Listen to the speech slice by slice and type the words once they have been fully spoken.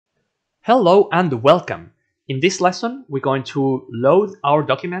Hello and welcome. In this lesson, we're going to load our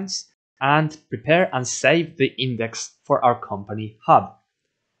documents and prepare and save the index for our company hub.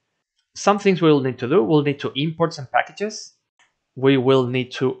 Some things we will need to do. We'll need to import some packages. We will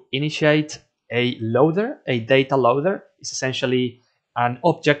need to initiate a loader. A data loader is essentially an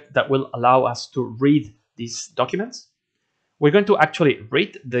object that will allow us to read these documents. We're going to actually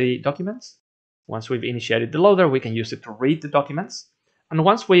read the documents. Once we've initiated the loader, we can use it to read the documents. And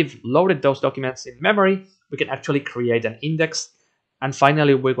once we've loaded those documents in memory, we can actually create an index. And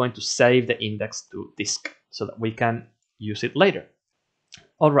finally, we're going to save the index to disk so that we can use it later.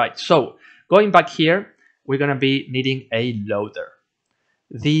 All right, so going back here, we're going to be needing a loader.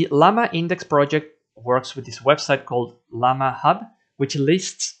 The LLAMAINDEX project works with this website called Llama Hub, which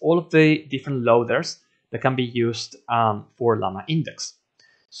lists all of the different loaders that can be used for LLAMAINDEX.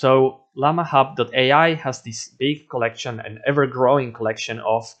 So LLAMAHub.ai has this big collection, an ever-growing collection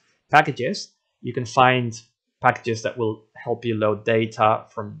of packages. You can find packages that will help you load data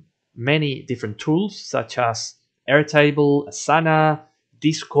from many different tools, such as Airtable, Asana,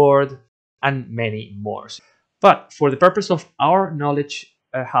 Discord, and many more. But for the purpose of our knowledge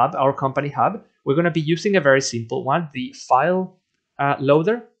hub, our company hub, we're going to be using a very simple one, the file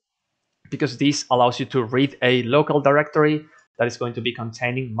loader, because this allows you to read a local directory that is going to be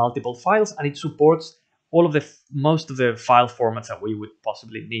containing multiple files, and it supports all of most of the file formats that we would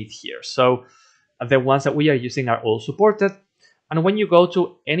possibly need here. So the ones that we are using are all supported. And when you go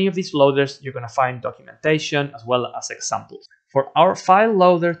to any of these loaders, you're going to find documentation as well as examples. For our file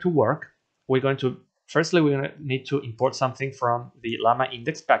loader to work, we're going to need to import something from the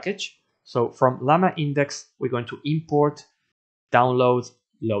LLAMAINDEX package. So from LLAMAINDEX, we're going to import download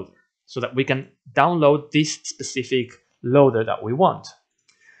loader so that we can download this specific loader that we want.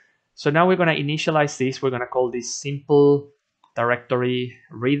 So now we're going to initialize this. We're going to call this simple directory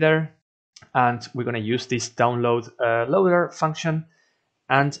reader, and we're going to use this download loader function.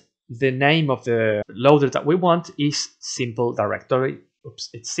 And the name of the loader that we want is simple directory.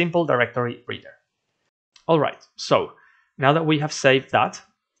 It's simple directory reader. All right. So now that we have saved that,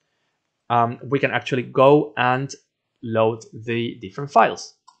 we can actually go and load the different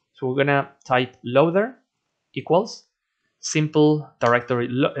files. So we're going to type loader equals simple directory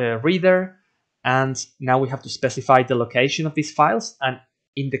reader, and now we have to specify the location of these files. And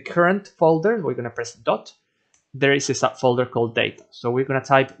in the current folder, we're going to press dot. There is a subfolder called data. So we're going to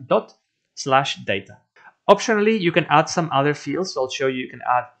type dot/data. Optionally, you can add some other fields. So I'll show you can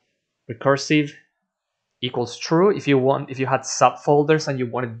add recursive equals true if you had subfolders and you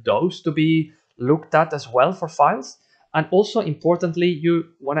wanted those to be looked at as well for files. And also importantly,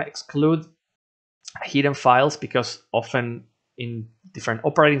 you want to exclude hidden files, because often in different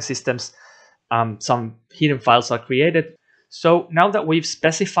operating systems, some hidden files are created. So now that we've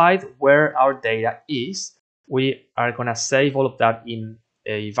specified where our data is, we are going to save all of that in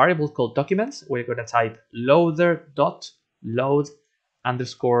a variable called documents. We're going to type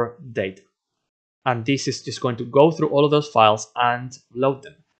loader.load_data. And this is just going to go through all of those files and load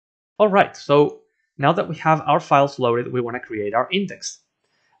them. All right, so now that we have our files loaded, we want to create our index.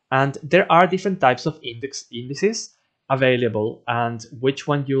 And there are different types of indices available, and which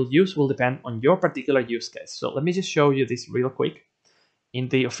one you'll use will depend on your particular use case. So let me just show you this real quick. In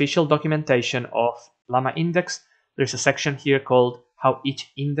the official documentation of LLAMAINDEX, there's a section here called How Each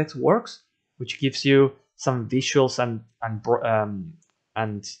Index Works, which gives you some visuals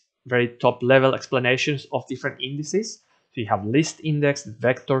and very top-level explanations of different indices. So you have list index,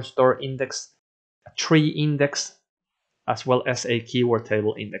 vector store index, a tree index, as well as a keyword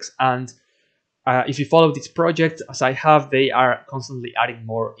table index. And if you follow this project, as I have, they are constantly adding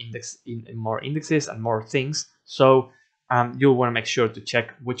more indexes and more things. So you'll want to make sure to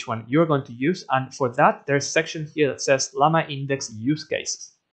check which one you're going to use. And for that, there's a section here that says LLAMAINDEX use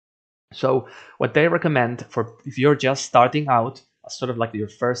cases. So what they recommend for if you're just starting out, sort of like your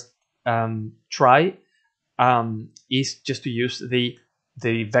first try, is just to use the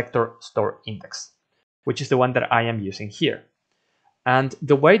vector store index, which is the one that I am using here. And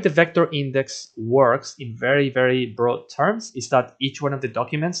the way the vector index works in very, very broad terms is that each one of the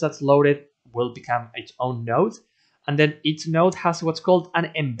documents that's loaded will become its own node. And then each node has what's called an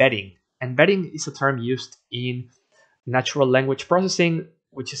embedding. Embedding is a term used in natural language processing,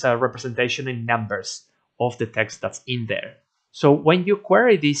 which is a representation in numbers of the text that's in there. So when you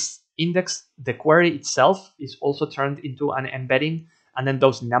query this index, the query itself is also turned into an embedding, and then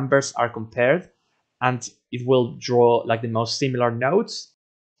those numbers are compared, and it will draw like the most similar nodes,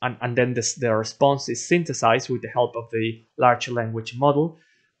 and then the response is synthesized with the help of the large language model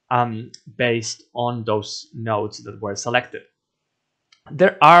based on those nodes that were selected.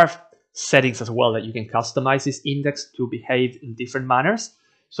 There are settings as well that you can customize this index to behave in different manners.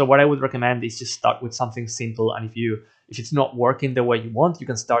 So what I would recommend is just start with something simple, and if it's not working the way you want, you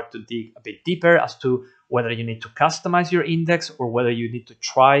can start to dig a bit deeper as to whether you need to customize your index or whether you need to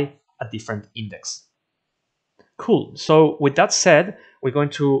try a different index. Cool. So with that said, we're going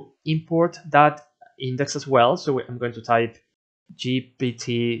to import that index as well. So I'm going to type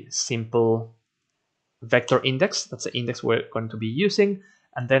GPT simple vector index. That's the index we're going to be using.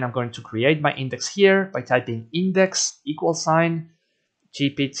 And then I'm going to create my index here by typing index =,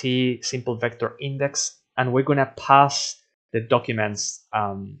 GPT simple vector index. And we're going to pass the documents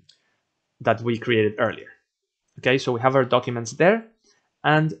that we created earlier. Okay, so we have our documents there.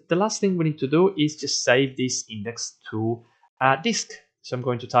 And the last thing we need to do is just save this index to a disk. So I'm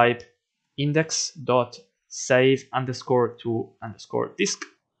going to type index.save_to_disk.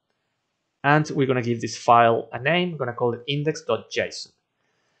 And we're going to give this file a name. I'm going to call it index.json.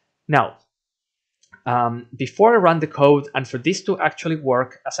 Now, before I run the code, and for this to actually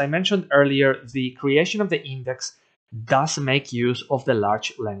work, as I mentioned earlier, the creation of the index does make use of the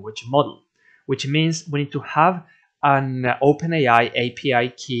large language model, which means we need to have an OpenAI API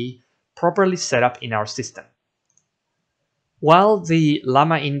key properly set up in our system. While the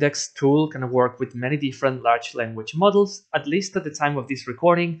LLAMAINDEX tool can work with many different large language models, at least at the time of this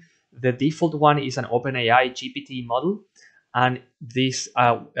recording, the default one is an OpenAI GPT model. And this,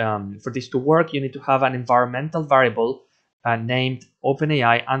 for this to work, you need to have an environmental variable named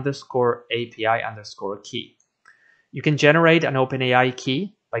OpenAI_API_key. You can generate an OpenAI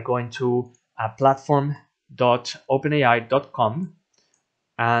key by going to platform.openai.com,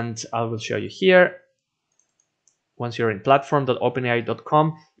 and I will show you here. Once you're in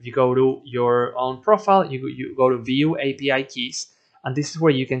platform.openai.com, if you go to your own profile, you go to view API keys, and this is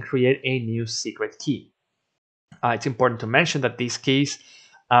where you can create a new secret key. It's important to mention that these keys,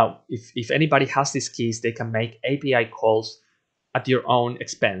 if anybody has these keys, they can make API calls at your own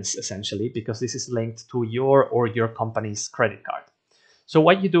expense, essentially, because this is linked to your or your company's credit card. So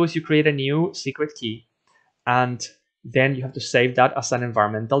what you do is you create a new secret key, and then you have to save that as an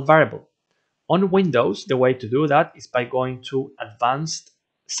environmental variable. On Windows, the way to do that is by going to Advanced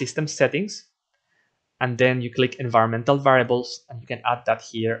System Settings, and then you click Environmental Variables, and you can add that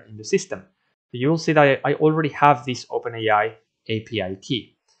here in the system. You will see that I already have this OpenAI API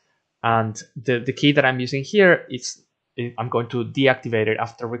key. And the key that I'm using here is, I'm going to deactivate it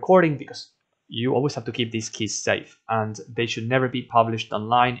after recording, because you always have to keep these keys safe, and they should never be published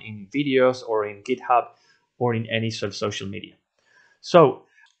online in videos or in GitHub or in any sort of social media. So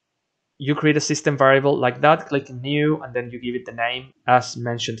you create a system variable like that, click new, and then you give it the name as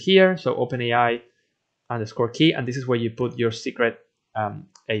mentioned here. So OpenAI_key, and this is where you put your secret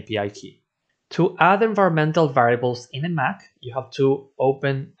API key. To add environmental variables in a Mac, you have to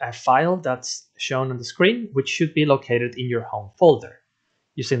open a file that's shown on the screen, which should be located in your home folder.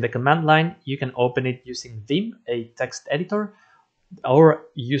 Using the command line, you can open it using Vim, a text editor, or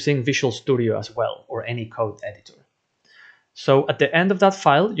using Visual Studio as well, or any code editor. So at the end of that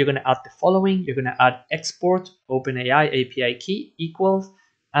file, you're going to add the following. You're going to add export OpenAI API key equals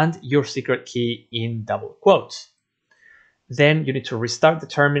and your secret key in double quotes. Then you need to restart the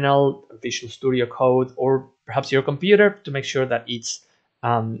terminal, Visual Studio Code, or perhaps your computer to make sure that it's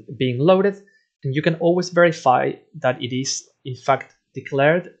being loaded. And you can always verify that it is in fact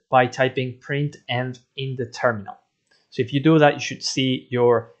declared by typing print end in the terminal. So if you do that, you should see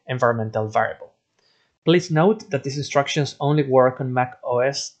your environmental variable. Please note that these instructions only work on Mac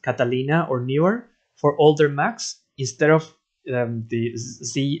OS Catalina or newer. For older Macs, instead of the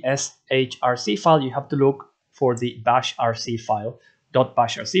ZSHRC file, you have to look for the bashrc file,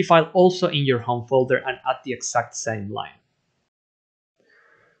 .bashrc file, also in your home folder and at the exact same line.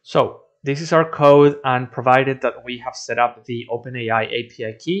 So this is our code, and provided that we have set up the OpenAI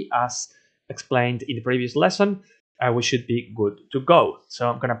API key as explained in the previous lesson, we should be good to go. So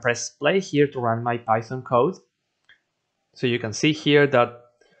I'm going to press play here to run my Python code. So you can see here that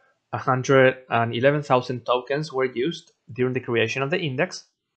 111,000 tokens were used during the creation of the index.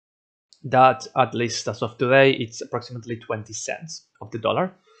 That, at least as of today, it's approximately 20 cents of the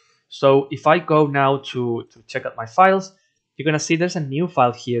dollar. So if I go now to check out my files, you're going to see there's a new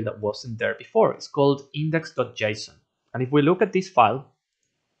file here that wasn't there before. It's called index.json. And if we look at this file,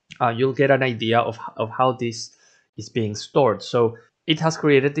 you'll get an idea of how this is being stored. So it has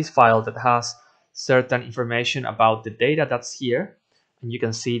created this file that has certain information about the data that's here. And you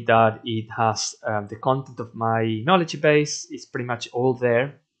can see that it has the content of my knowledge base. It's pretty much all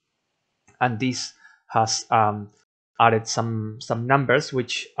there. And this has added some numbers,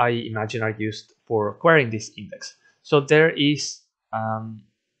 which I imagine are used for querying this index. So there is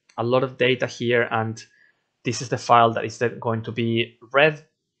a lot of data here, and this is the file that is then going to be read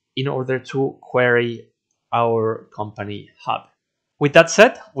in order to query our company hub. With that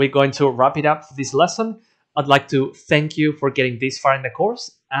said, we're going to wrap it up for this lesson. I'd like to thank you for getting this far in the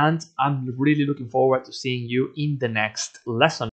course, and I'm really looking forward to seeing you in the next lesson.